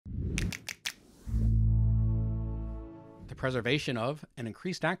preservation of and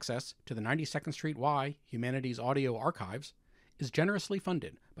increased access to the 92nd Street Y Humanities Audio Archives is generously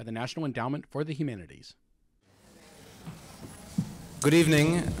funded by the National Endowment for the Humanities. Good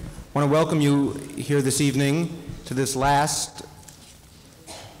evening. I want to welcome you here this evening to this last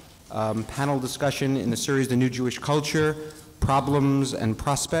panel discussion in the series The New Jewish Culture, Problems and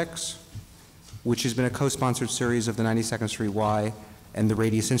Prospects, which has been a co-sponsored series of the 92nd Street Y and the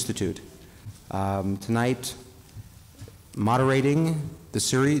Radius Institute. Tonight, moderating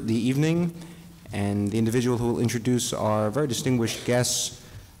the evening, and the individual who will introduce our very distinguished guests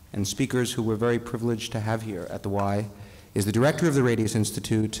and speakers who we're very privileged to have here at the Y is the director of the Radius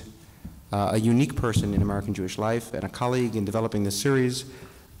Institute, a unique person in American Jewish life and a colleague in developing this series,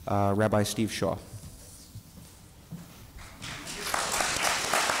 Rabbi Steve Shaw.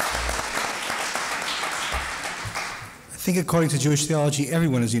 I think according to Jewish theology,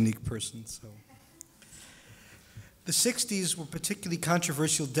 everyone is a unique person. So, the 60s were a particularly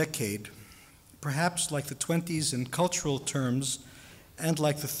controversial decade, perhaps like the 20s in cultural terms and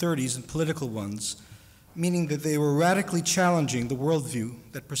like the 30s in political ones, meaning that they were radically challenging the worldview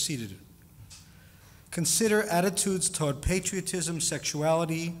that preceded it. Consider attitudes toward patriotism,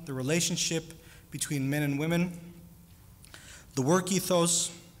 sexuality, the relationship between men and women, the work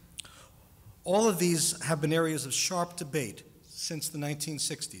ethos. All of these have been areas of sharp debate since the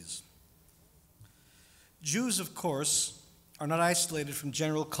 1960s. Jews, of course, are not isolated from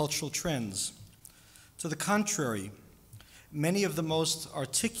general cultural trends. To the contrary, many of the most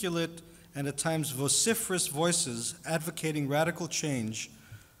articulate and at times vociferous voices advocating radical change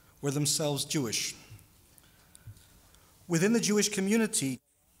were themselves Jewish. Within the Jewish community,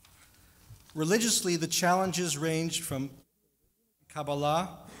 religiously, the challenges ranged from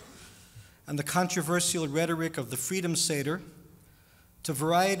Kabbalah and the controversial rhetoric of the Freedom Seder to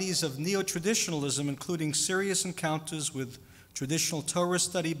varieties of neo-traditionalism, including serious encounters with traditional Torah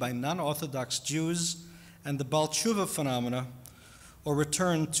study by non-Orthodox Jews and the Baal Tshuva phenomena, or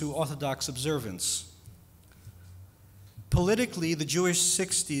return to Orthodox observance. Politically, the Jewish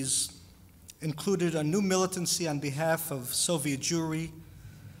 60s included a new militancy on behalf of Soviet Jewry,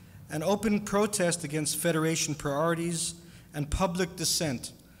 an open protest against Federation priorities, and public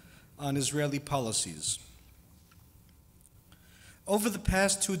dissent on Israeli policies. Over the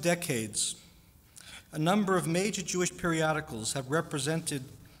past 2 decades, a number of major Jewish periodicals have represented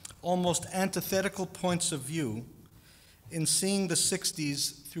almost antithetical points of view in seeing the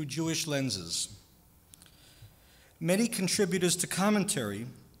 60s through Jewish lenses. Many contributors to commentary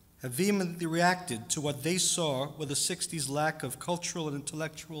have vehemently reacted to what they saw were the 60s' lack of cultural and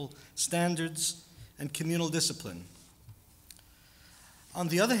intellectual standards and communal discipline. On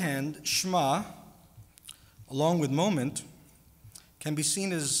the other hand, Shema, along with Moment, can be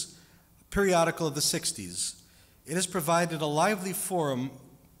seen as a periodical of the 60s. It has provided a lively forum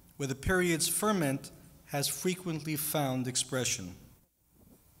where the period's ferment has frequently found expression.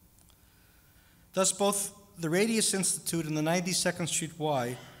 Thus, both the Radius Institute and the 92nd Street Y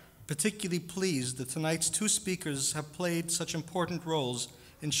are particularly pleased that tonight's 2 speakers have played such important roles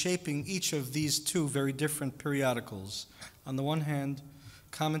in shaping each of these 2 very different periodicals. On the one hand,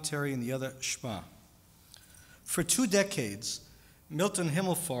 commentary, and the other, Shema. For 2 decades, Milton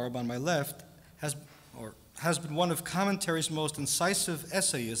Himmelfarb, on my left, has been one of commentary's most incisive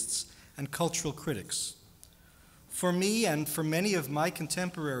essayists and cultural critics. For me and for many of my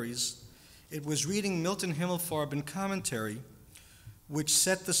contemporaries, it was reading Milton Himmelfarb in commentary which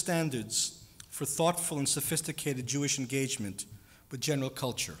set the standards for thoughtful and sophisticated Jewish engagement with general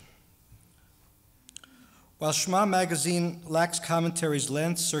culture. While Shema magazine lacks commentary's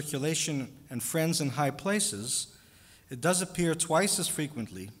length, circulation, and friends in high places, it does appear twice as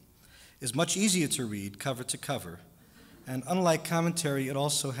frequently, is much easier to read cover to cover, and unlike commentary, it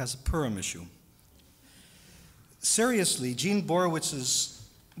also has a Purim issue. Seriously, Eugene Borowitz,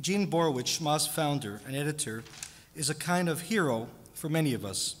 Shema's founder and editor, is a kind of hero for many of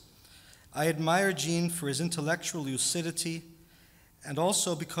us. I admire Gene for his intellectual lucidity and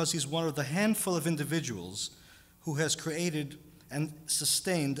also because he's one of the handful of individuals who has created and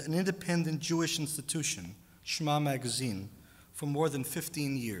sustained an independent Jewish institution, Shema magazine, for more than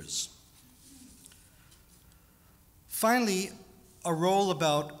 15 years. Finally, a word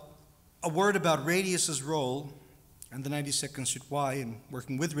about Radius's role and the 92nd Street Y in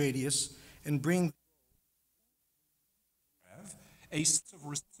working with Radius in bringing a sense of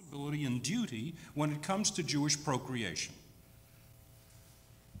responsibility and duty when it comes to Jewish procreation.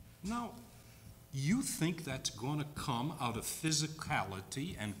 Now, you think that's going to come out of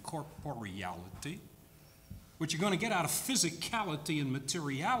physicality and corporeality? What you're going to get out of physicality and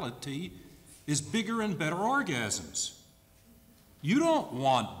materiality is bigger and better orgasms. You don't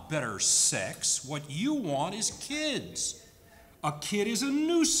want better sex. What you want is kids. A kid is a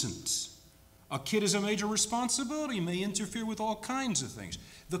nuisance. A kid is a major responsibility, may interfere with all kinds of things.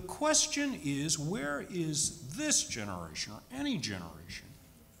 The question is, where is this generation, or any generation,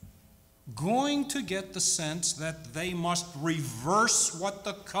 going to get the sense that they must reverse what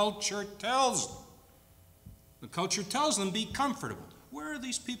the culture tells them? The culture tells them be comfortable. Where are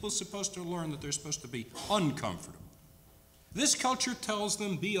these people supposed to learn that they're supposed to be uncomfortable? This culture tells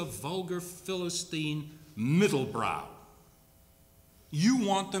them be a vulgar Philistine middlebrow. You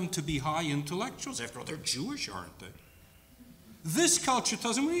want them to be high intellectuals. After all, they're Jewish, aren't they? This culture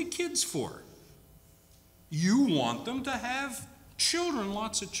tells them, what are you kids for? You want them to have children,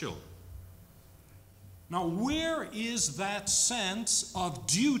 lots of children. Now, where is that sense of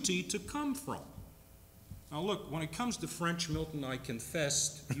duty to come from? Now, look, when it comes to French, Milton, I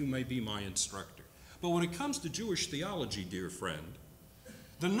confess you may be my instructor. But when it comes to Jewish theology, dear friend,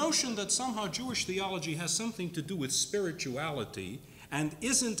 the notion that somehow Jewish theology has something to do with spirituality and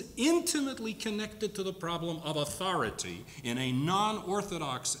isn't intimately connected to the problem of authority in a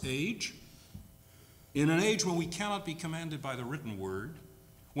non-Orthodox age, in an age when we cannot be commanded by the written word,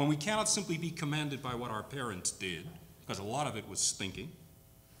 when we cannot simply be commanded by what our parents did, because a lot of it was stinking,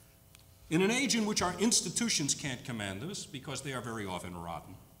 in an age in which our institutions can't command us because they are very often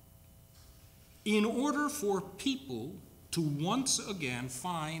rotten, in order for people to once again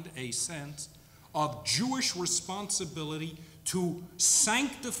find a sense of Jewish responsibility to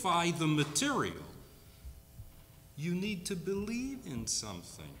sanctify the material, you need to believe in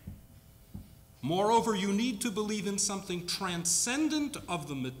something. Moreover, you need to believe in something transcendent of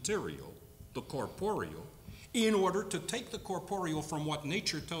the material, the corporeal, in order to take the corporeal from what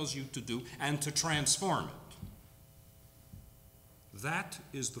nature tells you to do and to transform it. That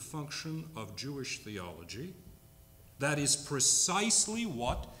is the function of Jewish theology. That is precisely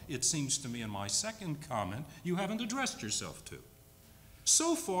what, it seems to me in my second comment, you haven't addressed yourself to.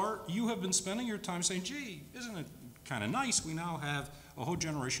 So far, you have been spending your time saying, gee, isn't it kind of nice we now have a whole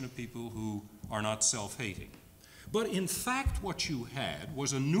generation of people who are not self-hating. But in fact, what you had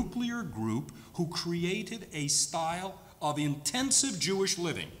was a nuclear group who created a style of intensive Jewish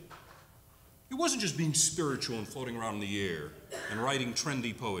living. It wasn't just being spiritual and floating around in the air and writing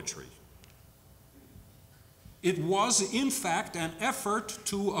trendy poetry. It was, in fact, an effort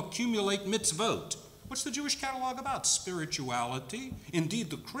to accumulate mitzvot. What's the Jewish catalog about? Spirituality. Indeed,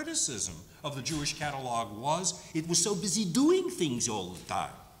 the criticism of the Jewish catalog was it was so busy doing things all the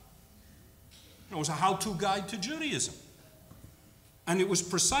time. It was a how-to guide to Judaism. And it was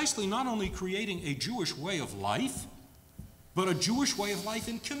precisely not only creating a Jewish way of life, but a Jewish way of life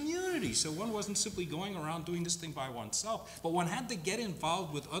in community. So one wasn't simply going around doing this thing by oneself, but one had to get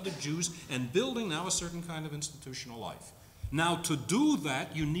involved with other Jews and building now a certain kind of institutional life. Now, to do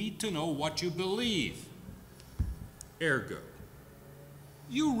that, you need to know what you believe. Ergo,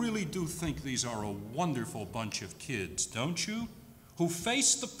 you really do think these are a wonderful bunch of kids, don't you? Who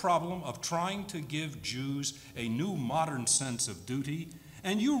face the problem of trying to give Jews a new modern sense of duty,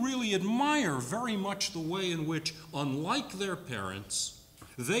 and you really admire very much the way in which, unlike their parents,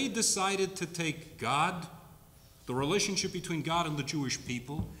 they decided to take God, the relationship between God and the Jewish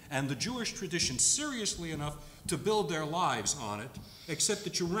people, and the Jewish tradition seriously enough to build their lives on it, except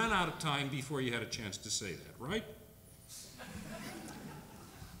that you ran out of time before you had a chance to say that, right?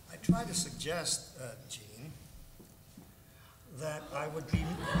 I try to suggest, Gene, that I would be...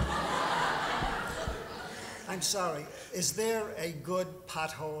 I'm sorry, is there a good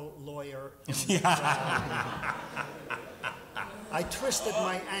pothole lawyer in the crowd? I twisted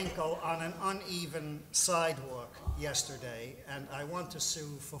my ankle on an uneven sidewalk yesterday, and I want to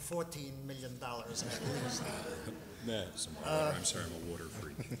sue for $14 million at least. Some water. I'm sorry, I'm a water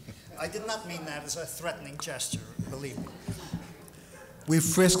freak. I did not mean that as a threatening gesture, believe me. We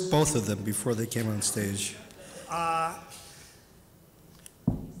frisked both of them before they came on stage.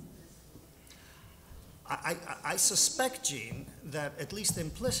 I suspect, Gene, that at least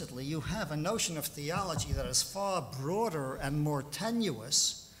implicitly you have a notion of theology that is far broader and more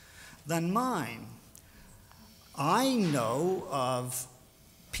tenuous than mine. I know of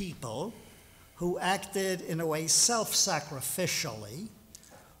people who acted in a way self-sacrificially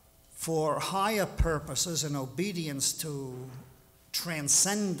for higher purposes in obedience to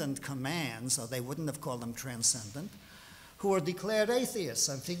transcendent commands, or they wouldn't have called them transcendent, who are declared atheists.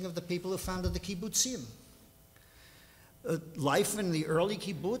 I'm thinking of the people who founded the kibbutzim. Life in the early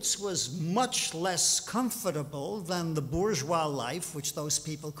kibbutz was much less comfortable than the bourgeois life which those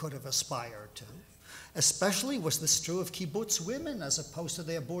people could have aspired to. Especially was this true of kibbutz women as opposed to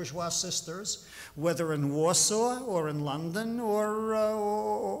their bourgeois sisters, whether in Warsaw or in London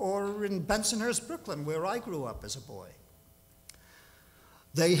or in Bensonhurst, Brooklyn, where I grew up as a boy.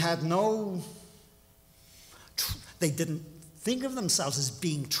 They had they didn't think of themselves as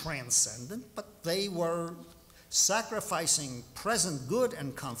being transcendent, but they were sacrificing present good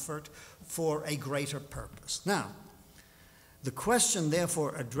and comfort for a greater purpose. Now, the question,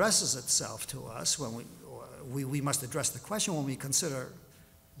 therefore, addresses itself to us when we must address the question when we consider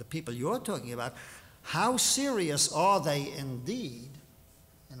the people you're talking about. How serious are they indeed?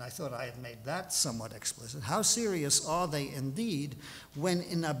 And I thought I had made that somewhat explicit. How serious are they indeed when,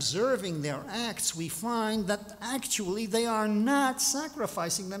 in observing their acts, we find that actually they are not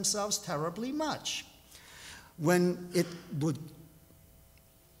sacrificing themselves terribly much? When it would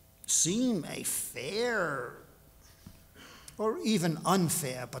seem a fair or even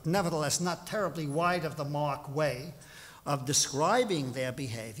unfair, but nevertheless not terribly wide of the mark way of describing their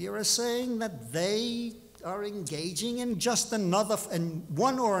behavior as saying that they are engaging in just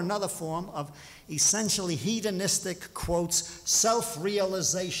one or another form of essentially hedonistic, quotes,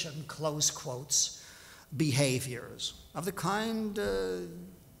 self-realization, close quotes, behaviors of the kind,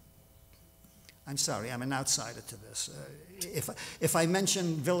 I'm sorry, I'm an outsider to this. If I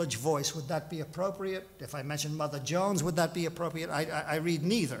mention Village Voice, would that be appropriate? If I mention Mother Jones, would that be appropriate? I read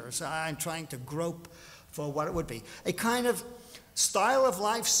neither, so I'm trying to grope for what it would be. A kind of style of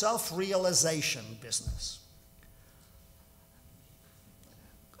life self-realization business,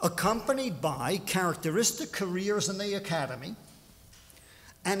 accompanied by characteristic careers in the academy,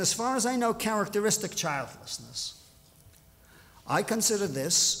 and as far as I know, characteristic childlessness. I consider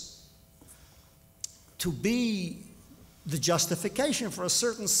this to be the justification for a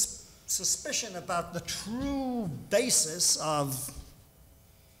certain suspicion about the true basis of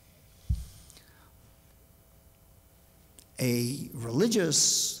a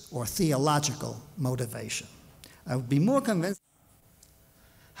religious or theological motivation. I would be more convinced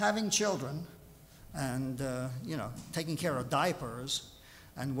having children and, taking care of diapers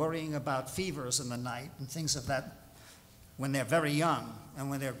and worrying about fevers in the night and things of that when they're very young, and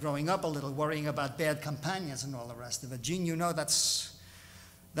when they're growing up a little, worrying about bad companions and all the rest of it. Gene, you know that's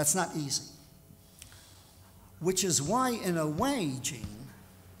not easy. Which is why, in a way, Gene,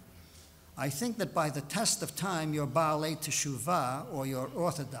 I think that by the test of time, your Baalei Teshuvah or your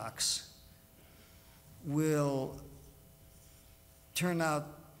Orthodox will turn out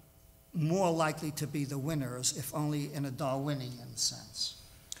more likely to be the winners, if only in a Darwinian sense.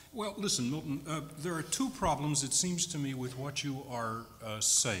 Well, listen, Milton, there are two problems, it seems to me, with what you are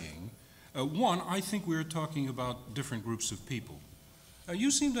saying. One, I think we're talking about different groups of people.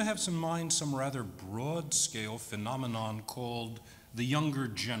 You seem to have in mind some rather broad-scale phenomenon called the younger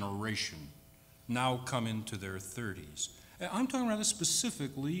generation, now come into their 30s. I'm talking rather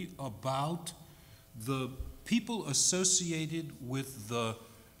specifically about the people associated with the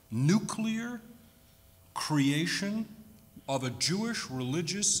nuclear creation of a Jewish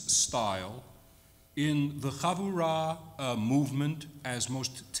religious style in the Chavurah movement, as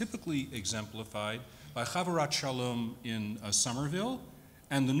most typically exemplified by Chavurat Shalom in Somerville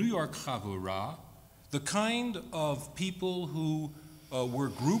and the New York Chavurah, the kind of people who were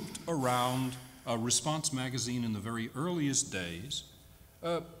grouped around Response magazine in the very earliest days,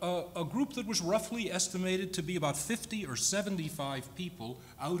 a group that was roughly estimated to be about 50 or 75 people,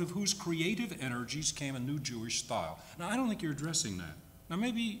 out of whose creative energies came a new Jewish style. Now, I don't think you're addressing that. Now,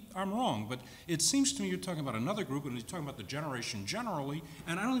 maybe I'm wrong, but it seems to me you're talking about another group, and you're talking about the generation generally,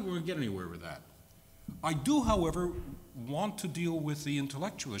 and I don't think we're going to get anywhere with that. I do, however, want to deal with the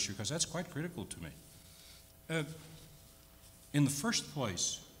intellectual issue, because that's quite critical to me. In the first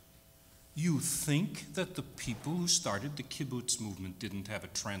place, you think that the people who started the kibbutz movement didn't have a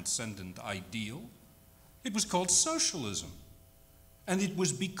transcendent ideal? It was called socialism. And it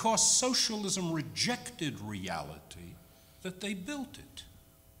was because socialism rejected reality that they built it.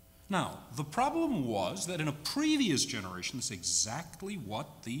 Now, the problem was that in a previous generation, that's exactly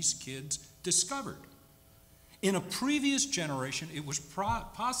what these kids discovered. In a previous generation, it was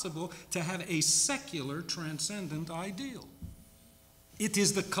possible to have a secular transcendent ideal. It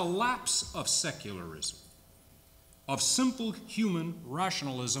is the collapse of secularism, of simple human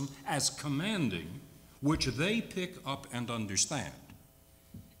rationalism as commanding, which they pick up and understand.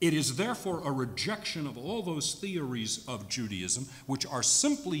 It is therefore a rejection of all those theories of Judaism which are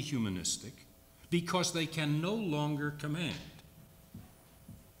simply humanistic because they can no longer command.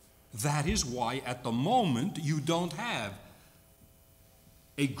 That is why at the moment you don't have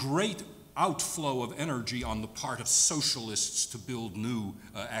a great outflow of energy on the part of socialists to build new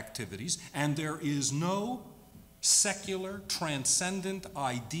activities, and there is no secular, transcendent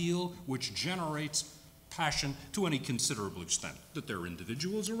ideal which generates passion to any considerable extent. That there are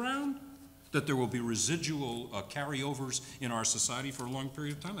individuals around, that there will be residual carryovers in our society for a long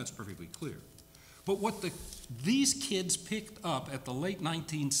period of time, that's perfectly clear. But what these kids picked up at the late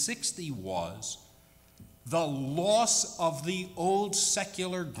 1960s was the loss of the old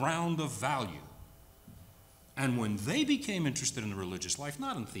secular ground of value. And when they became interested in the religious life,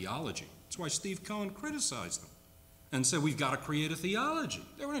 not in theology, that's why Steve Cohen criticized them and said, we've got to create a theology.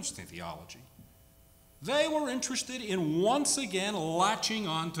 They weren't interested in theology. They were interested in once again latching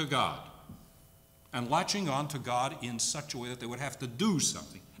on to God, and latching on to God in such a way that they would have to do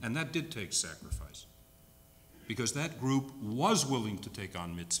something. And that did take sacrifice, because that group was willing to take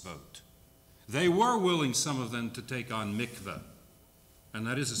on mitzvot. They were willing, some of them, to take on mikveh, and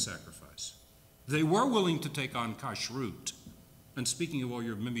that is a sacrifice. They were willing to take on kashrut. And speaking of all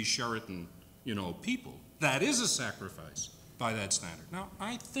your Mimi Sheraton, people, that is a sacrifice by that standard. Now,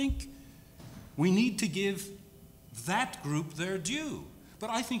 I think we need to give that group their due. But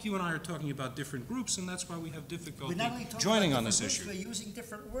I think you and I are talking about different groups, and that's why we have difficulty joining on this issue. We're using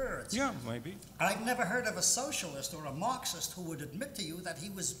different words. Yeah, maybe. I've never heard of a socialist or a Marxist who would admit to you that he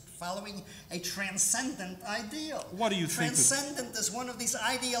was following a transcendent ideal. What do you think? Transcendent is one of these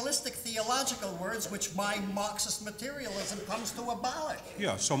idealistic theological words which my Marxist materialism comes to abolish.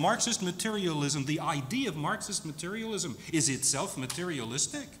 Yeah, so Marxist materialism, the idea of Marxist materialism is itself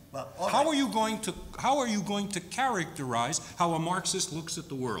materialistic. Well, how are you going to characterize how a Marxist looks at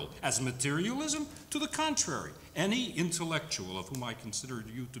the world? As materialism? To the contrary. Any intellectual, of whom I consider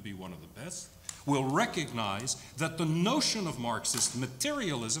you to be one of the best, will recognize that the notion of Marxist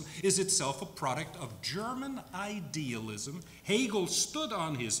materialism is itself a product of German idealism. Hegel stood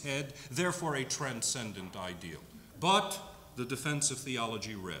on his head, therefore a transcendent ideal. But the defense of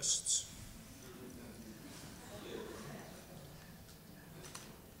theology rests.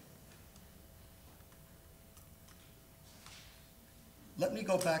 Let me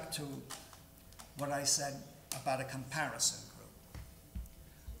go back to what I said about a comparison group,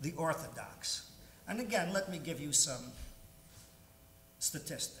 the Orthodox. And again, let me give you some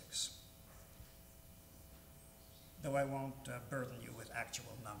statistics, though I won't burden you with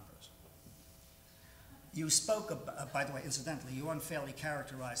actual numbers. You spoke, by the way, incidentally, you unfairly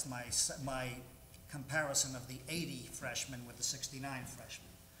characterized my comparison of the 80 freshmen with the 69 freshmen.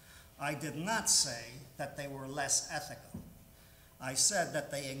 I did not say that they were less ethical. I said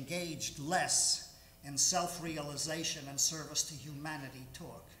that they engaged less in self-realization and service to humanity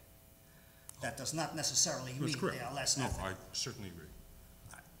talk. That does not necessarily mean they are less ethical. No, I certainly agree.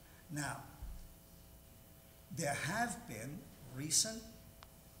 Now, there have been recent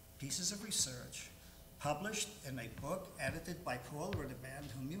pieces of research published in a book edited by Paul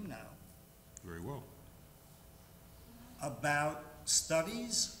Ridderband, whom you know. Very well. About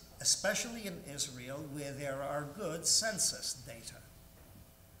studies, especially in Israel, where there are good census data.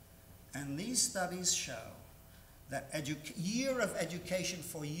 And these studies show that year of education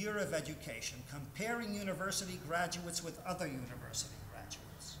for year of education, comparing university graduates with other university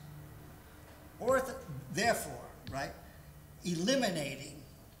graduates, or therefore, right, eliminating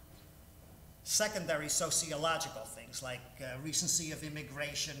secondary sociological things like recency of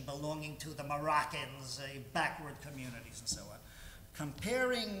immigration, belonging to the Moroccans, backward communities, and so on.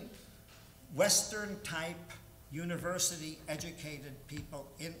 Comparing Western-type university-educated people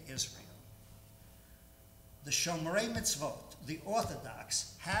in Israel, the Shomrei Mitzvot, the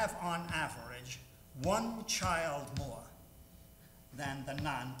Orthodox, have on average one child more than the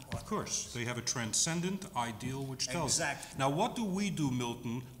non-Orthodox. Of course, they have a transcendent ideal which tells them. Exactly. Now, what do we do,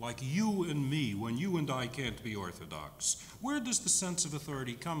 Milton, like you and me, when you and I can't be Orthodox? Where does the sense of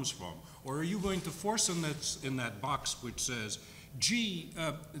authority comes from? Or are you going to force in that box which says, gee,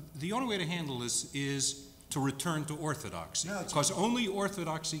 the only way to handle this is to return to orthodoxy, because only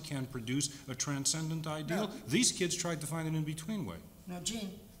orthodoxy can produce a transcendent ideal? No. These kids tried to find an in-between way. No,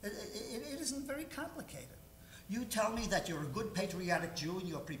 Gene, it isn't very complicated. You tell me that you're a good patriotic Jew and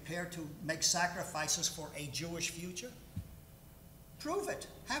you're prepared to make sacrifices for a Jewish future? Prove it.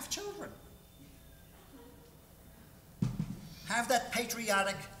 Have children. Have that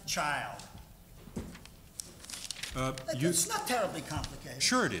patriotic child. It's not terribly complicated.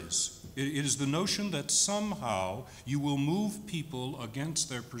 Sure it is. It is the notion that somehow you will move people against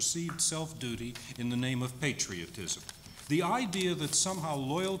their perceived self-duty in the name of patriotism. The idea that somehow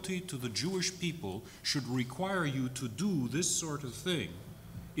loyalty to the Jewish people should require you to do this sort of thing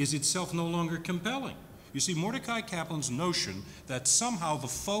is itself no longer compelling. You see, Mordecai Kaplan's notion that somehow the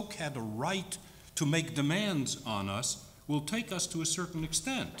folk had a right to make demands on us will take us to a certain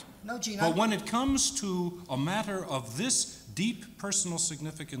extent. No, Gene, but when it comes to a matter of this deep personal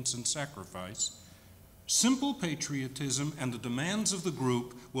significance and sacrifice, simple patriotism and the demands of the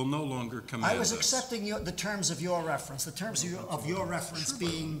group will no longer command us. I was accepting the terms of your reference, the terms of your reference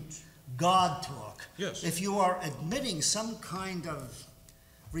being God talk. Yes. If you are admitting some kind of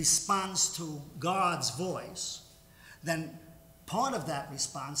response to God's voice, then part of that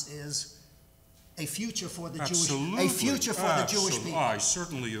response is a future for the Absolutely. Jewish, a future for the Jewish people. I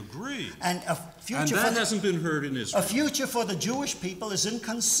certainly agree. And a future And for that the, hasn't been heard in Israel. a future for the Jewish people is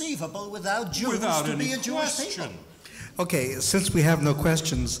inconceivable without Jews Without to any be a Jewish question. people. Okay, since we have no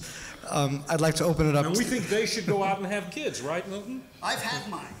questions, I'd like to open it up. And we think they should go out and have kids, right, Milton? I've had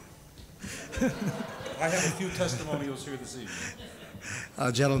mine. I have a few testimonials here this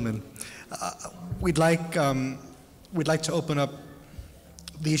evening. Gentlemen, we'd like to open up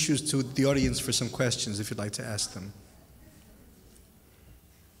the issues to the audience for some questions, if you'd like to ask them.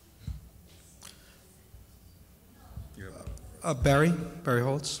 Barry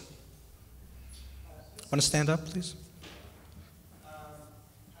Holtz. Want to stand up, please?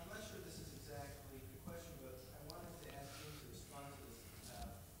 I'm not sure this is exactly the question, but I wanted to ask you to respond to this. I'm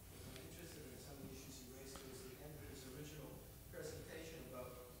interested in some of the issues you raised towards the end of his original presentation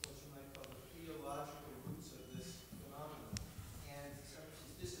about what you might call the theological roots of this phenomenon, and some of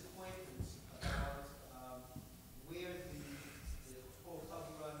his disappointments about where the whole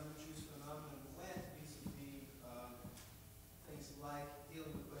Chavurah New Jews phenomenon went vis-a-vis things like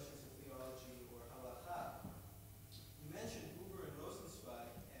dealing with questions of theology or halakha. You mentioned Buber and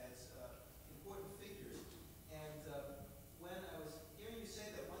Rosenzweig as important figures, and when I was hearing you say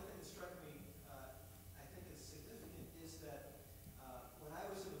that, one thing that struck me, I think is significant, is that when I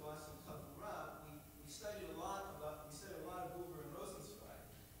was in the Boston Chavurah, we studied a lot of Buber and Rosenzweig,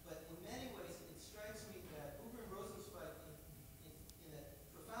 but in many ways it strikes me that Buber and Rosenzweig, in a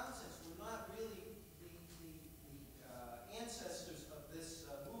profound sense, were not really the ancestors of this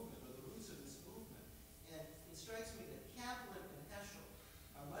movement, or the roots of this movement. And it strikes me that Kaplan and Heschel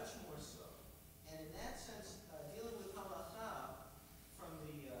are much more so. And in that sense, dealing with halakha from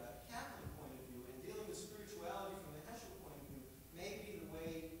the Kaplan point of view and dealing with spirituality from the Heschel point of view may be the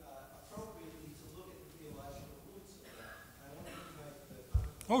way appropriately to look at the theological roots of that. And I wonder if you might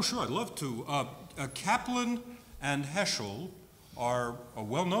comment. Oh, sure, I'd love to. Kaplan and Heschel are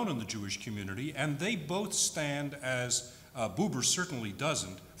well known in the Jewish community, and they both stand as Buber certainly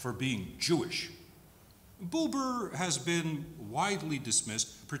doesn't for being Jewish. Buber has been widely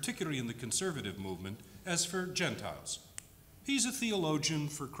dismissed, particularly in the conservative movement, as for Gentiles. He's a theologian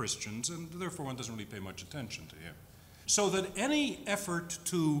for Christians, and therefore one doesn't really pay much attention to him. So that any effort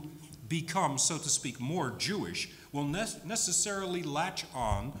to become, so to speak, more Jewish will necessarily latch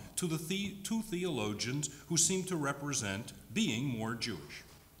on to the two theologians who seem to represent being more Jewish.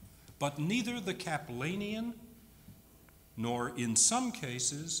 But neither the Kaplanian nor in some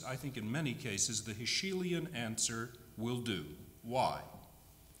cases, I think in many cases, the Heschelian answer will do. Why?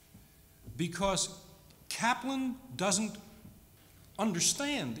 Because Kaplan doesn't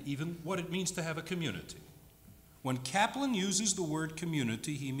understand even what it means to have a community. When Kaplan uses the word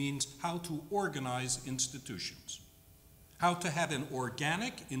community, he means how to organize institutions, how to have an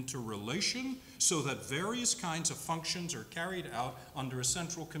organic interrelation so that various kinds of functions are carried out under a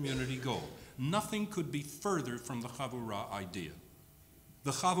central community goal. Nothing could be further from the Chavurah idea.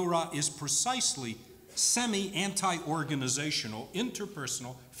 The Chavurah is precisely semi-anti-organizational,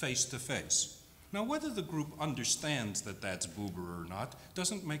 interpersonal, face-to-face. Now, whether the group understands that that's Buber or not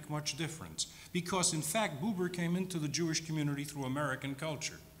doesn't make much difference, because in fact Buber came into the Jewish community through American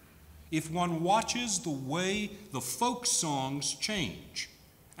culture. If one watches the way the folk songs change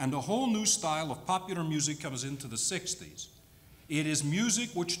and a whole new style of popular music comes into the 60s, it is music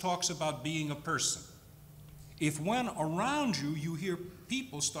which talks about being a person. If when around you you hear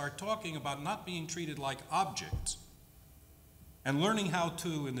people start talking about not being treated like objects and learning how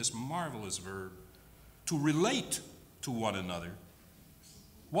to, in this marvelous verb, to relate to one another,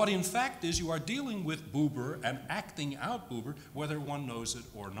 what in fact is you are dealing with Buber and acting out Buber, whether one knows it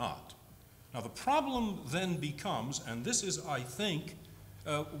or not. Now the problem then becomes, and this is, I think,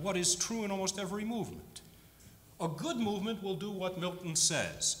 what is true in almost every movement. A good movement will do what Milton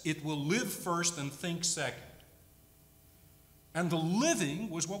says. It will live first and think second. And the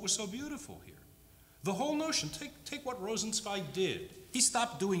living was what was so beautiful here. The whole notion, take what Rosenzweig did. He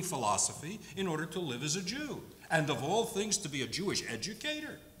stopped doing philosophy in order to live as a Jew, and of all things to be a Jewish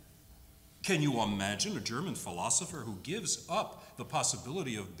educator. Can you imagine a German philosopher who gives up the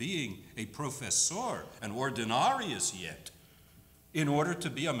possibility of being a professor, an ordinarius yet, in order to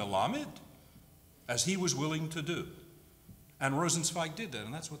be a melamed, as he was willing to do? And Rosenzweig did that,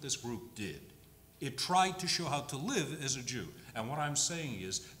 and that's what this group did. It tried to show how to live as a Jew. And what I'm saying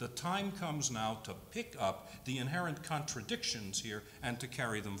is the time comes now to pick up the inherent contradictions here and to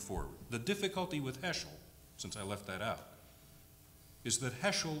carry them forward. The difficulty with Heschel, since I left that out, is that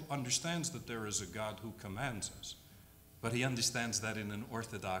Heschel understands that there is a God who commands us, but he understands that in an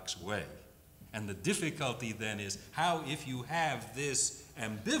orthodox way. And the difficulty then is how, if you have this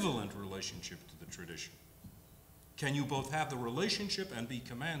ambivalent relationship to the tradition, can you both have the relationship and be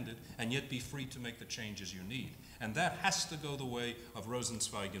commanded and yet be free to make the changes you need? And that has to go the way of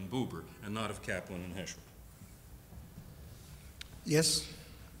Rosenzweig and Buber and not of Kaplan and Heschel. Yes?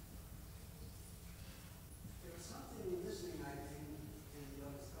 There was something listening, I think, in your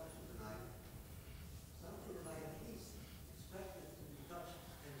discussion tonight, something that I at least expected to be touched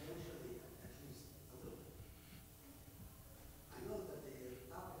tangentially, at least a little bit. I know that the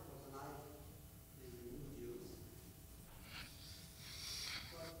topic for tonight is the new Jews,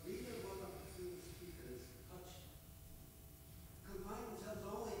 but neither one of the two speakers touched, confined themselves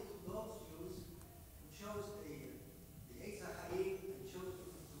only to those Jews who chose the Eitz HaChaim and chose to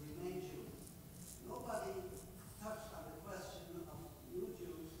remain Jews. Nobody touched on the question of new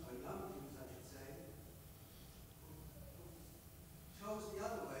Jews, or young Jews, I should say, who chose the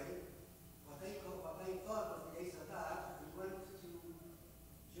other way, what they thought was the Eitz HaDaat, and went to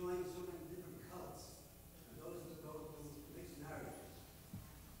join so many different cults, and those who go to mixed marriages.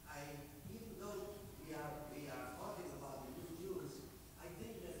 Even though we are talking about the new Jews, I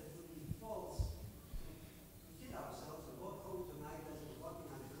think that it would be false to kid ourselves and walk home tonight as we're walking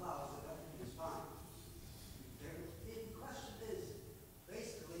on clouds that everything is fine. The question is,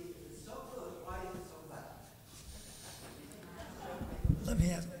 basically, if it's so good, why is it so bad? Let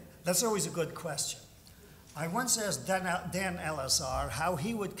me ask. That's always a good question. I once asked Dan Elazar how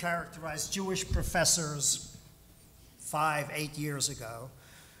he would characterize Jewish professors 5-8 years ago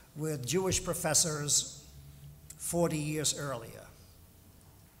with Jewish professors 40 years earlier.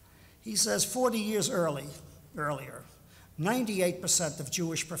 He says 40 years earlier, 98% of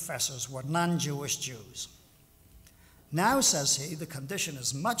Jewish professors were non-Jewish Jews. Now, says he, the condition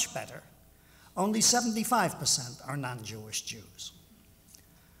is much better. Only 75% are non-Jewish Jews.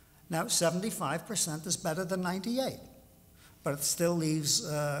 Now, 75% is better than 98, but it still leaves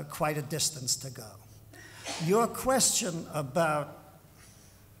quite a distance to go. Your question about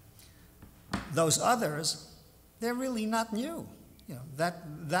those others, they're really not new. You know,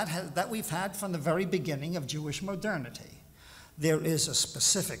 that we've had from the very beginning of Jewish modernity. There is a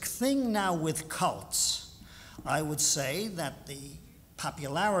specific thing now with cults. I would say that the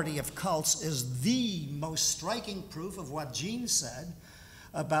popularity of cults is the most striking proof of what Gene said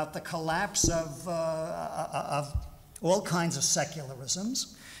about the collapse of all kinds of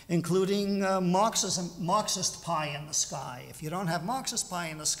secularisms, including Marxist pie in the sky. If you don't have Marxist pie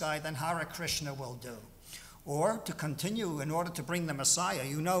in the sky, then Hare Krishna will do. Or to continue, in order to bring the Messiah,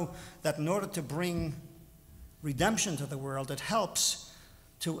 you know that in order to bring redemption to the world, it helps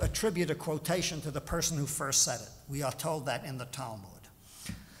to attribute a quotation to the person who first said it. We are told that in the Talmud.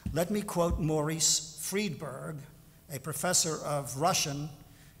 Let me quote Maurice Friedberg, a professor of Russian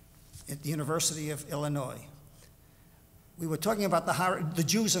at the University of Illinois. We were talking about the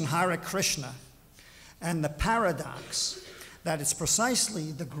Jews in Hare Krishna and the paradox that it's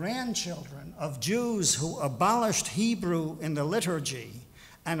precisely the grandchildren of Jews who abolished Hebrew in the liturgy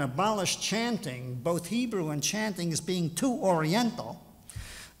and abolished chanting, both Hebrew and chanting as being too Oriental.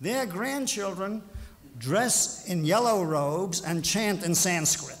 Their grandchildren dress in yellow robes and chant in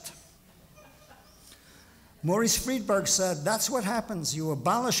Sanskrit. Maurice Friedberg said, that's what happens. You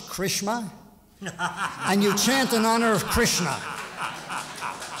abolish Krishna and you chant in honor of Krishna.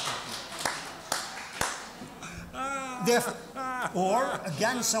 Or,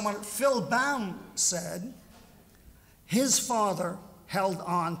 again, Phil Baum said, his father held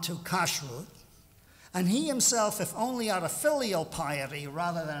on to kashrut, and he himself, if only out of filial piety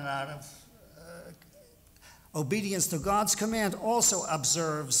rather than out of obedience to God's command, also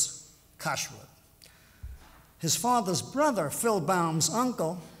observes kashrut. His father's brother, Phil Baum's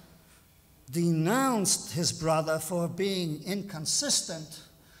uncle, denounced his brother for being inconsistent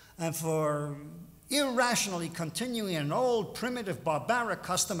and for irrationally continuing an old, primitive, barbaric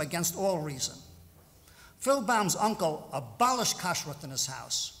custom against all reason. Phil Baum's uncle abolished kashrut in his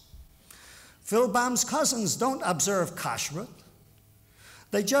house. Phil Baum's cousins don't observe kashrut.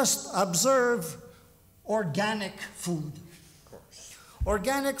 They just observe organic food.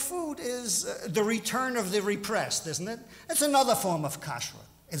 Organic food is the return of the repressed, isn't it? It's another form of kashrut.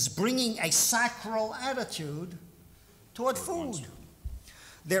 It's bringing a sacral attitude toward food.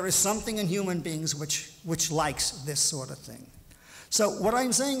 There is something in human beings which likes this sort of thing. So what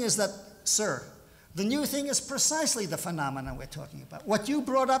I'm saying is that, sir, the new thing is precisely the phenomenon we're talking about. What you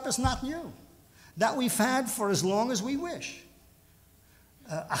brought up is not new. That we've had for as long as we wish.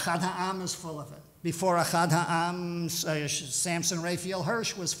 Achad Ha'am is full of it. Before Achad Ha'am, Samson Raphael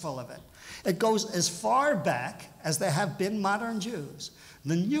Hirsch was full of it. It goes as far back as there have been modern Jews.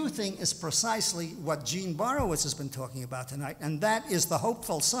 The new thing is precisely what Gene Borowitz has been talking about tonight, and that is the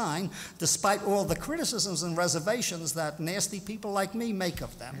hopeful sign, despite all the criticisms and reservations that nasty people like me make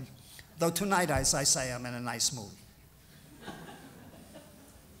of them. Though tonight, as I say, I'm in a nice mood.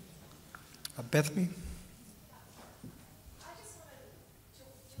 Bethany?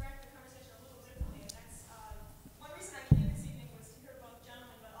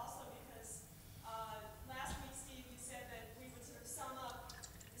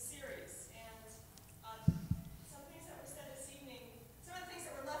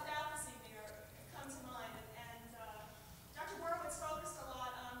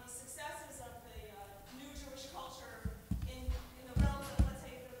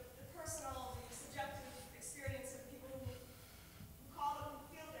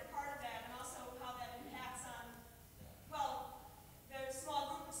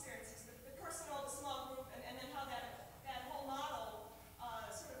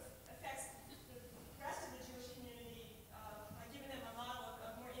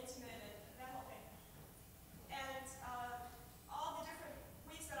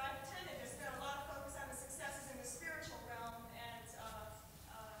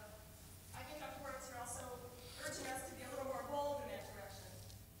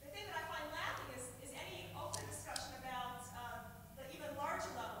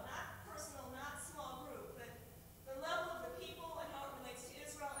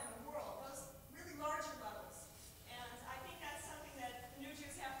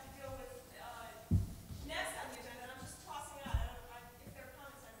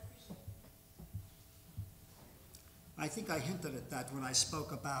 I think I hinted at that when I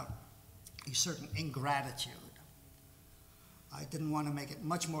spoke about a certain ingratitude. I didn't want to make it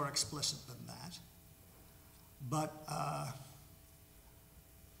much more explicit than that. But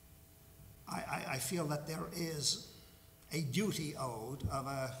I feel that there is a duty owed of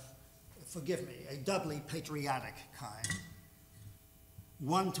a, forgive me, a doubly patriotic kind.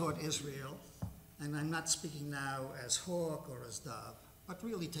 One toward Israel, and I'm not speaking now as hawk or as dove, but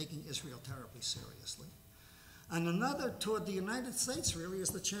really taking Israel terribly seriously. And another toward the United States, really,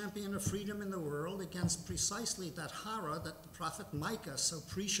 as the champion of freedom in the world against precisely that horror that the prophet Micah so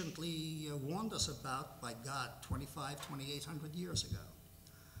presciently warned us about by God 2,800 years ago.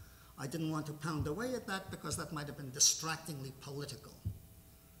 I didn't want to pound away at that because that might have been distractingly political.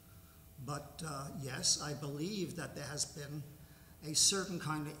 But yes, I believe that there has been a certain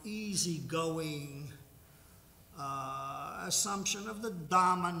kind of easygoing assumption of the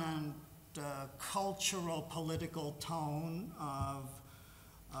dominant cultural political tone of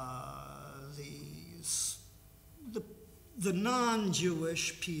the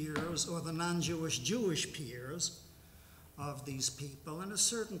non-Jewish peers or the non-Jewish Jewish peers of these people, and a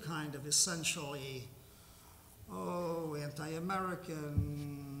certain kind of essentially, anti-American,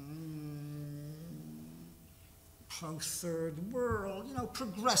 pro-third world,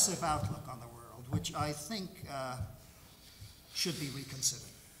 progressive outlook on the world, which I think should be reconsidered.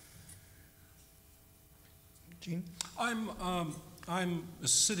 Gene? I'm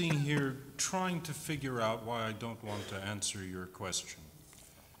sitting here trying to figure out why I don't want to answer your question.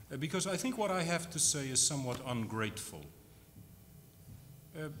 Because I think what I have to say is somewhat ungrateful.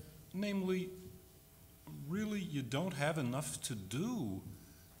 Namely, really, you don't have enough to do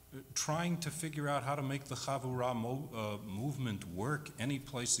trying to figure out how to make the Chavurah movement work any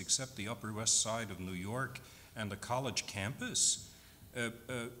place except the Upper West Side of New York and the college campus.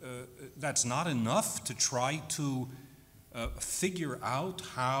 That's not enough to try to figure out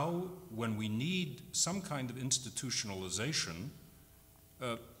how, when we need some kind of institutionalization,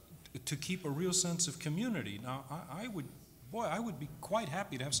 to keep a real sense of community. Now, I would be quite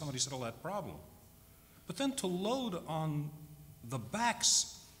happy to have somebody settle that problem. But then to load on the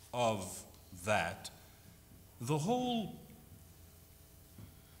backs of that the whole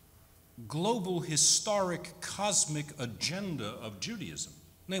global, historic, cosmic agenda of Judaism,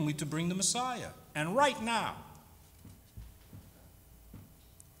 namely to bring the Messiah. And right now,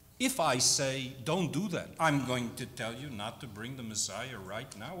 if I say, don't do that, I'm going to tell you not to bring the Messiah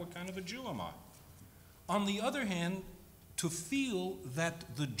right now. What kind of a Jew am I? On the other hand, to feel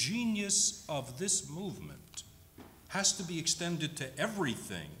that the genius of this movement has to be extended to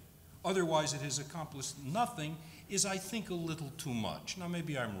everything, otherwise it has accomplished nothing, is, I think, a little too much. Now,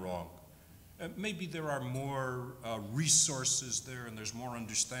 maybe I'm wrong. Maybe there are more resources there and there's more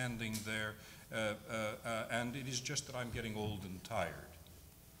understanding there, and it is just that I'm getting old and tired.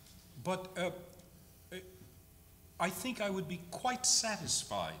 But I think I would be quite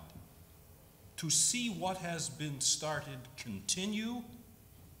satisfied to see what has been started continue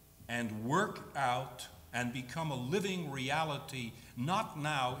and work out and become a living reality, not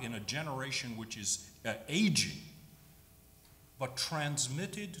now in a generation which is aging, but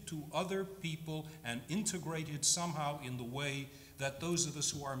transmitted to other people and integrated somehow in the way that those of us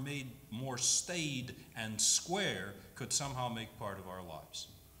who are made more staid and square could somehow make part of our lives.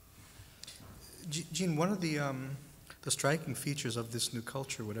 Gene, one of the striking features of this new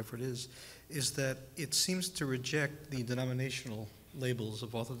culture, whatever it is that it seems to reject the denominational labels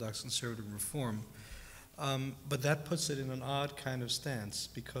of Orthodox, Conservative, Reform, but that puts it in an odd kind of stance,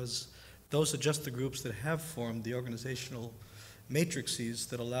 because those are just the groups that have formed the organizational matrices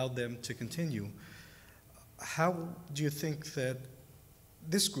that allowed them to continue. How do you think that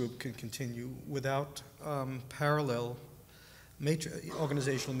this group can continue without parallel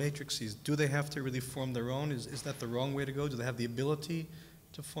organizational matrices? Do they have to really form their own? Is that the wrong way to go? Do they have the ability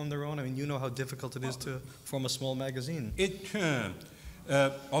to form their own? I mean, you know how difficult it is to form a small magazine.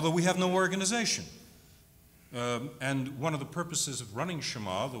 Although we have no organization. And one of the purposes of running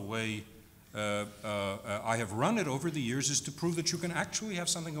Shema, the way I have run it over the years, is to prove that you can actually have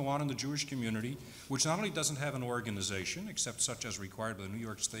something go on in the Jewish community which not only doesn't have an organization, except such as required by the New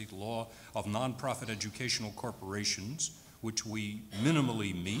York State law of nonprofit educational corporations, which we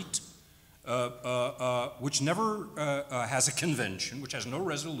minimally meet, which never has a convention, which has no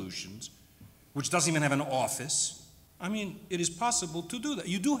resolutions, which doesn't even have an office. I mean, it is possible to do that.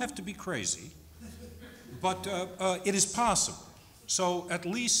 You do have to be crazy, but it is possible. So at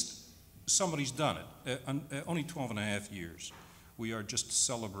least somebody's done it. Only 12 and a half years. We are just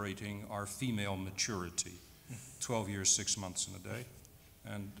celebrating our female maturity. 12 years, 6 months and a day.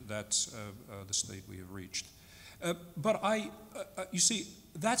 And that's the state we have reached. But you see,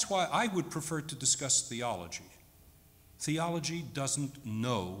 that's why I would prefer to discuss theology. Theology doesn't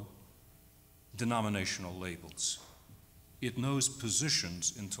know denominational labels. It knows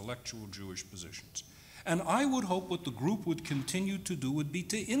positions, intellectual Jewish positions. And I would hope what the group would continue to do would be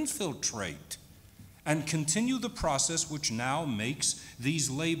to infiltrate and continue the process which now makes these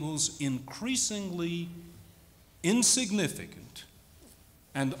labels increasingly insignificant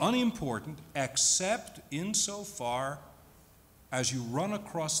and unimportant, except insofar as you run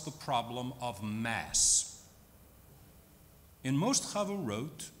across the problem of mass. In most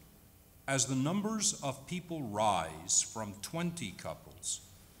Chavurot, as the numbers of people rise from 20 couples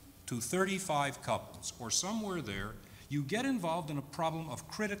to 35 couples, or somewhere there, you get involved in a problem of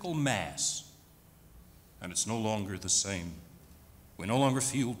critical mass. And it's no longer the same. We no longer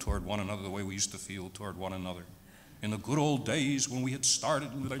feel toward one another the way we used to feel toward one another in the good old days when we had started.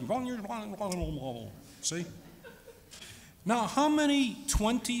 See? Now, how many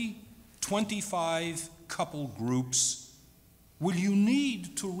 20, 25 couple groups will you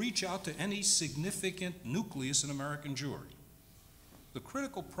need to reach out to any significant nucleus in American Jewry? The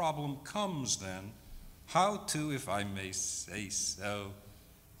critical problem comes then how to, if I may say so,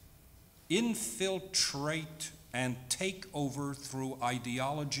 infiltrate and take over through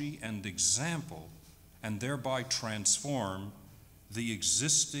ideology and example, and thereby transform the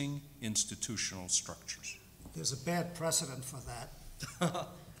existing institutional structures. There's a bad precedent for that.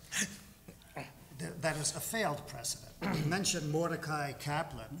 That is a failed precedent. You mentioned Mordecai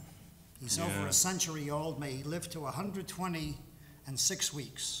Kaplan. He's over a century old. May he live to 120 and 6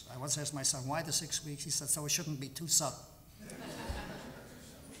 weeks. I once asked my son, why the 6 weeks? He said, so it shouldn't be too sudden.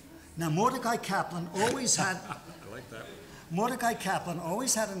 Now, Mordecai Kaplan always had I like that. Mordecai Kaplan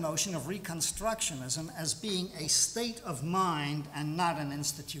always had a notion of Reconstructionism as being a state of mind and not an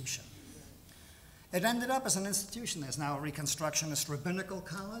institution. It ended up as an institution. There's now a Reconstructionist Rabbinical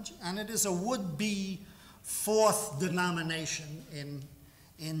College, and it is a would-be fourth denomination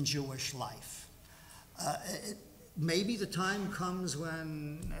in Jewish life. Maybe the time comes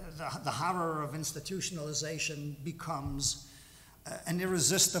when the horror of institutionalization becomes an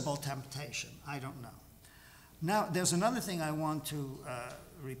irresistible temptation. I don't know. Now, there's another thing I want to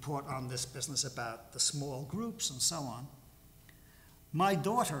report on this business about the small groups and so on. My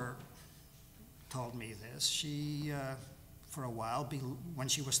daughter told me this. She, for a while, when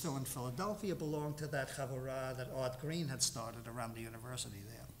she was still in Philadelphia, belonged to that chavurah that Art Green had started around the university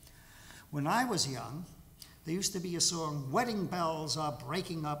there. When I was young, There used to be a song, "Wedding bells are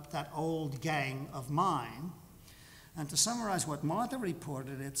breaking up that old gang of mine." And to summarize what Martha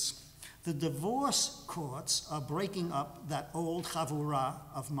reported, it's, "The divorce courts are breaking up that old chavura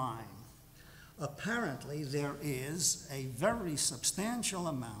of mine." Apparently, there is a very substantial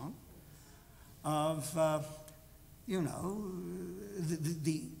amount of,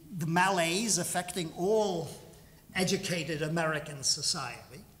 the malaise affecting all educated American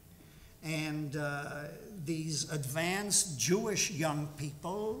society. And these advanced Jewish young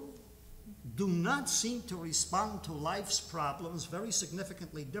people do not seem to respond to life's problems very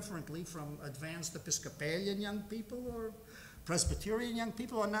significantly differently from advanced Episcopalian young people or Presbyterian young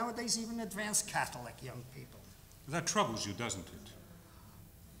people, or nowadays even advanced Catholic young people. That troubles you, doesn't it?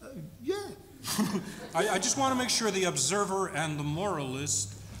 Yeah. I just want to make sure the observer and the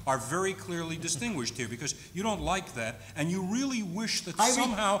moralist are very clearly distinguished here, because you don't like that, and you really wish that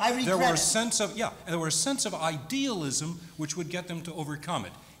somehow there were a sense of idealism which would get them to overcome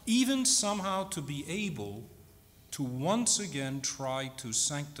it, even somehow to be able to once again try to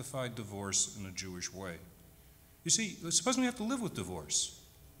sanctify divorce in a Jewish way. You see, suppose we have to live with divorce.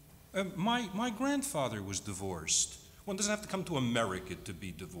 My grandfather was divorced. One doesn't have to come to America to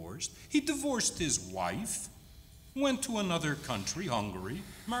be divorced. He divorced his wife, went to another country, Hungary,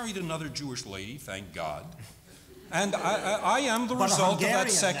 married another Jewish lady, thank God. And I am the result of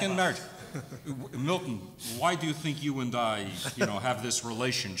that second marriage. Milton, why do you think you and I, have this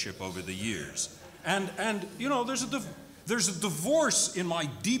relationship over the years? And there's a divorce in my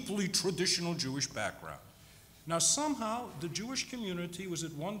deeply traditional Jewish background. Now, somehow, the Jewish community was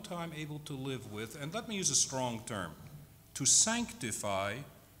at one time able to live with, and let me use a strong term, to sanctify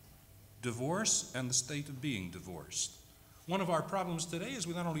divorce and the state of being divorced. One of our problems today is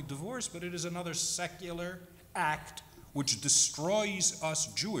with not only divorce, but it is another secular act which destroys us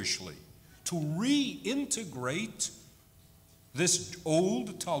Jewishly. To reintegrate this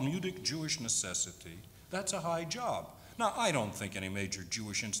old Talmudic Jewish necessity, that's a high job. Now, I don't think any major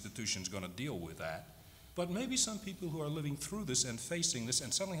Jewish institution is going to deal with that. But maybe some people who are living through this and facing this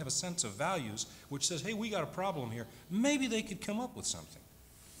and suddenly have a sense of values which says, hey, we got a problem here, maybe they could come up with something.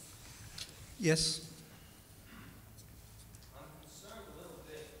 Yes. I'm concerned a little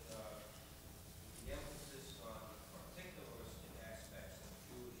bit the emphasis on particularistic aspects of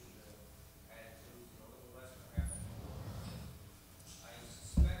Jewish attitudes and a little less perhaps. I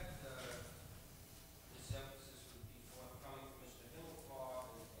suspect this emphasis would be forthcoming from Mr.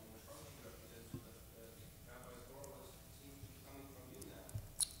 Himmelfarb and the approach he represents, but Rabbi Borowitz seems to be coming from you now.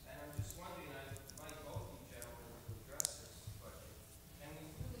 And I'm just wondering, I invite both you gentlemen to address this question. Can we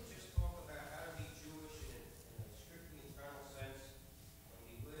really just talk about how to be Jewish in a strictly internal sense when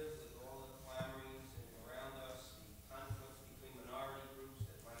we live with all the clamorings around us, the conflicts between minority groups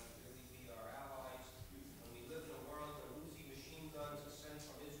that might really be our allies, when we live in a world where Uzi machine guns are sent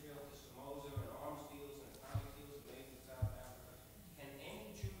from Israel to Somoza and arms deals and atomic deals made in South Africa? Can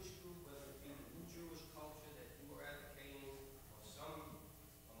any Jewish group, whether it be the new Jewish culture that you are advocating or some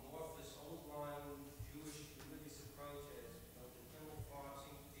amorphous old line Jewish religious approach as Milton Himmelfarb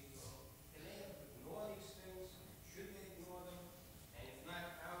seems to be going, can they ignore these things? Should they ignore them? And if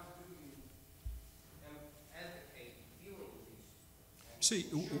not, how do you advocate dealing with these? And See,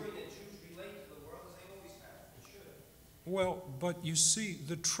 ensuring that Jews relate to the world as they always have and should. well, but you see,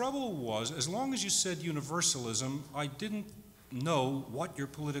 the trouble was, as long as you said universalism, I didn't know what your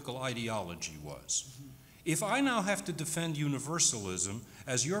political ideology was. If I now have to defend universalism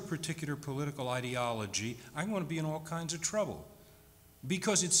as your particular political ideology, I'm going to be in all kinds of trouble.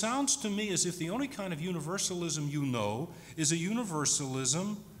 Because it sounds to me as if the only kind of universalism you know is a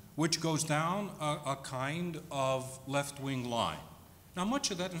universalism which goes down a kind of left-wing line. Now,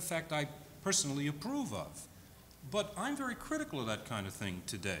 much of that, in fact, I personally approve of. But I'm very critical of that kind of thing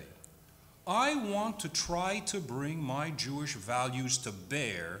today. I want to try to bring my Jewish values to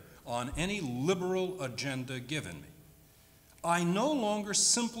bear on any liberal agenda given me. I no longer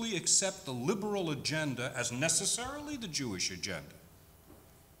simply accept the liberal agenda as necessarily the Jewish agenda.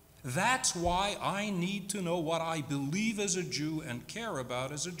 That's why I need to know what I believe as a Jew and care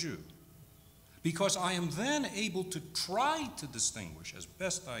about as a Jew. Because I am then able to try to distinguish as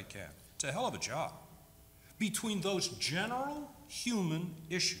best I can, it's a hell of a job, between those general human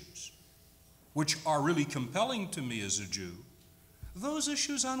issues, which are really compelling to me as a Jew, those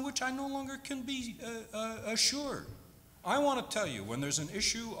issues on which I no longer can be assured. I want to tell you, when there's an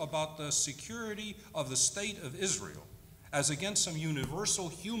issue about the security of the state of Israel, as against some universal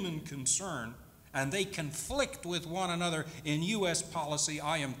human concern, and they conflict with one another in U.S. policy,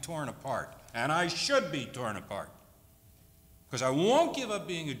 I am torn apart. And I should be torn apart. Because I won't give up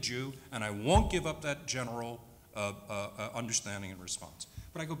being a Jew, and I won't give up that general understanding and response.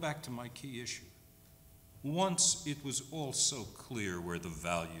 But I go back to my key issue. Once it was all so clear where the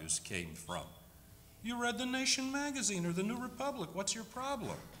values came from, you read The Nation magazine or The New Republic. What's your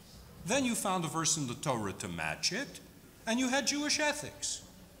problem? Then you found a verse in the Torah to match it, and you had Jewish ethics.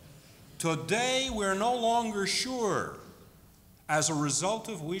 Today, we're no longer sure, as a result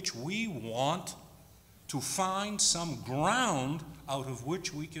of which we want to find some ground out of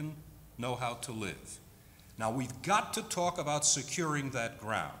which we can know how to live. Now, we've got to talk about securing that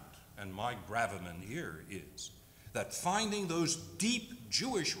ground. And my gravamen here is that finding those deep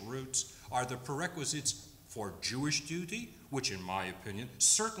Jewish roots are the prerequisites for Jewish duty, which in my opinion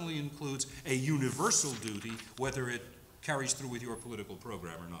certainly includes a universal duty, whether it carries through with your political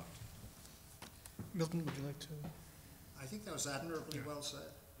program or not. Milton, would you like to? I think that was admirably well said.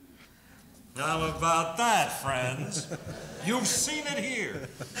 How about that, friends? You've seen it here.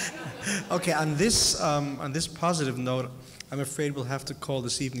 Okay, on this positive note, I'm afraid we'll have to call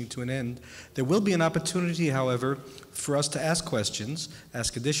this evening to an end. There will be an opportunity, however, for us to ask questions,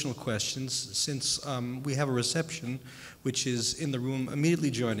 ask additional questions, since we have a reception which is in the room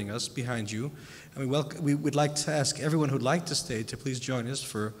immediately joining us behind you. And we would like to ask everyone who'd like to stay to please join us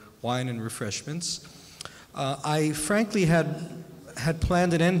for wine and refreshments. I frankly had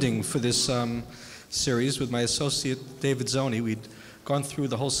planned an ending for this series with my associate David Zoni. We'd gone through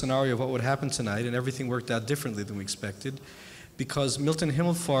the whole scenario of what would happen tonight, and everything worked out differently than we expected, because Milton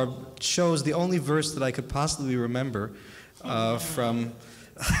Himmelfarb chose the only verse that I could possibly remember from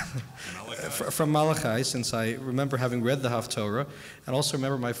Malachi, since I remember having read the Haftorah, and also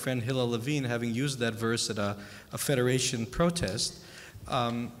remember my friend Hillel Levine having used that verse at a Federation protest.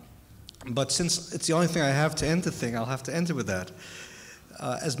 But since it's the only thing I have to end the thing, I'll have to end it with that.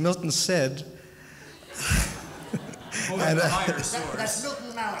 As Milton said, That's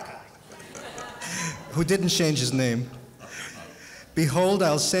Milton Malachi. who didn't change his name, "Behold,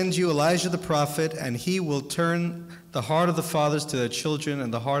 I'll send you Elijah the prophet, and he will turn the heart of the fathers to their children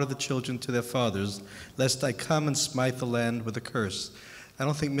and the heart of the children to their fathers, lest I come and smite the land with a curse." I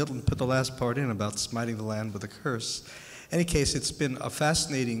don't think Milton put the last part in about smiting the land with a curse. In any case, it's been a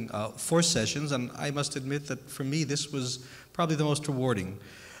fascinating 4 sessions, and I must admit that for me this was probably the most rewarding,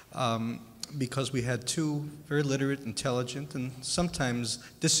 because we had 2 very literate, intelligent, and sometimes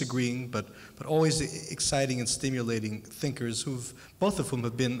disagreeing, but always exciting and stimulating thinkers, both of whom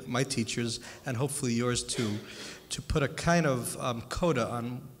have been my teachers, and hopefully yours too, to put a kind of coda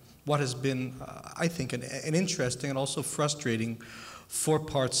on what has been, I think, an interesting and also frustrating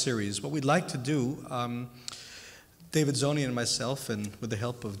 4-part series. What we'd like to do, David Zoni and myself, and with the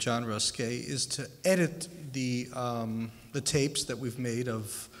help of John Ruskay, is to edit the tapes that we've made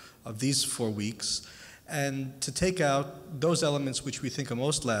of these 4 weeks, and to take out those elements which we think are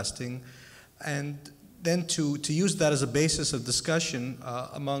most lasting, and then to use that as a basis of discussion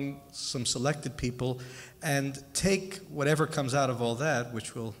among some selected people, and take whatever comes out of all that,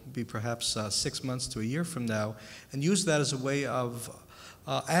 which will be perhaps 6 months to a year from now, and use that as a way of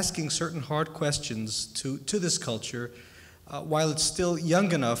asking certain hard questions to this culture while it's still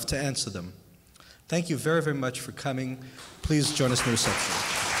young enough to answer them. Thank you very, very much for coming. Please join us in the reception.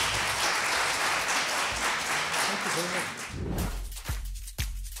 Thank you very much.